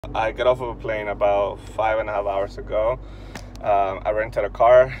I got off of a plane about 5.5 hours ago. I rented a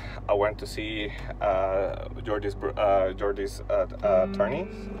car. I went to see Jordy's attorney,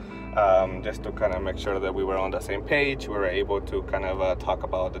 just to kind of make sure that we were on the same page. We were able to kind of talk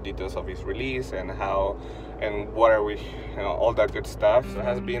about the details of his release and how and what are we, all that good stuff. So it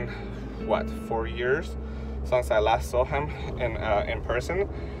has been, what, 4 years since I last saw him in person.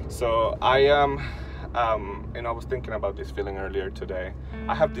 So I and I was thinking about this feeling earlier today.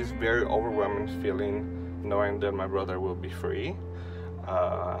 I have this very overwhelming feeling knowing that my brother will be free,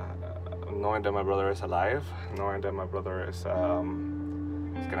 knowing that my brother is alive, knowing that my brother is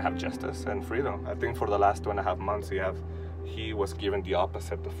gonna have justice and freedom. I think for the last 2.5 months he was given the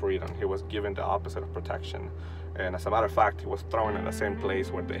opposite of freedom. He was given the opposite of protection. And as a matter of fact, he was thrown in the same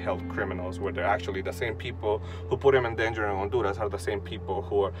place where they held criminals, where they're actually the same people who put him in danger in Honduras are the same people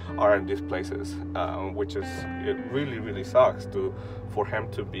who are in these places, which is, it really, really sucks for him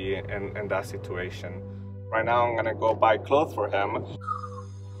to be in that situation. Right now, I'm gonna go buy clothes for him.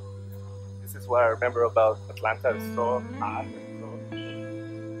 This is what I remember about Atlanta. It's so hot, it's so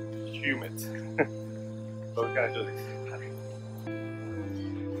humid. So we're gonna do this.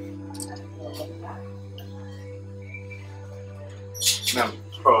 No,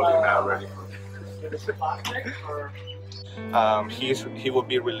 probably not ready. He will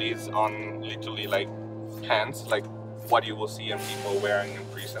be released on literally like pants, like what you will see in people wearing in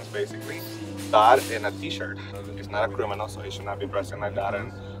prisons, basically. That and a t-shirt. He's not a criminal, so he should not be dressing like that.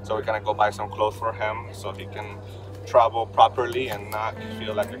 And so we're gonna go buy some clothes for him so he can travel properly and not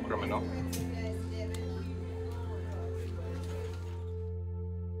feel like a criminal.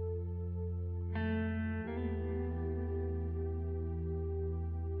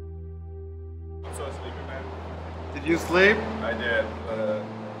 I'm so sleepy, man. Did you sleep? I did, but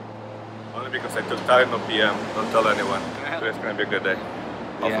only because I took Piraino PM. Don't tell anyone. It's gonna be a good day.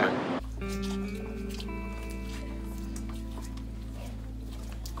 Hopefully. Yeah.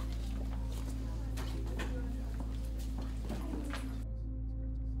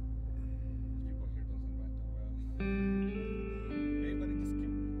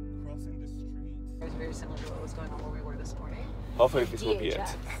 It was very similar to what was going on where we were this morning. Hopefully this will be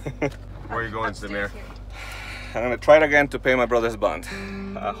it. Where are you going, Samir? I'm gonna try it again to pay my brother's bond.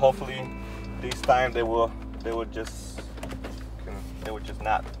 Hopefully this time they will just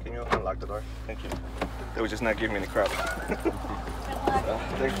not. Can you unlock the door? Thank you. They will just not give me any crap.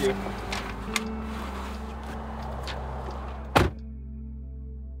 Thank you.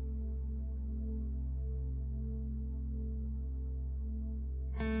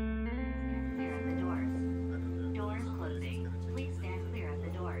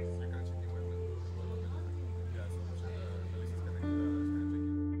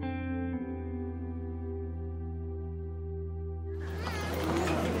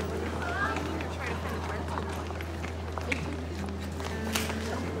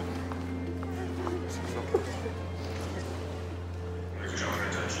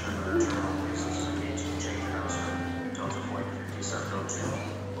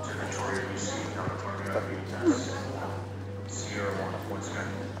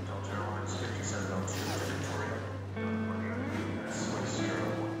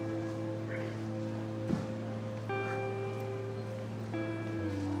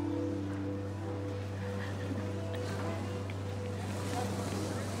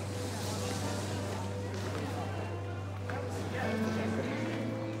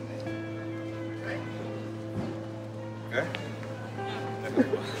 Okay.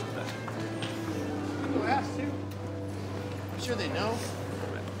 Who asked you? I'm sure they know.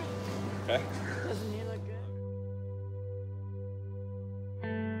 Okay.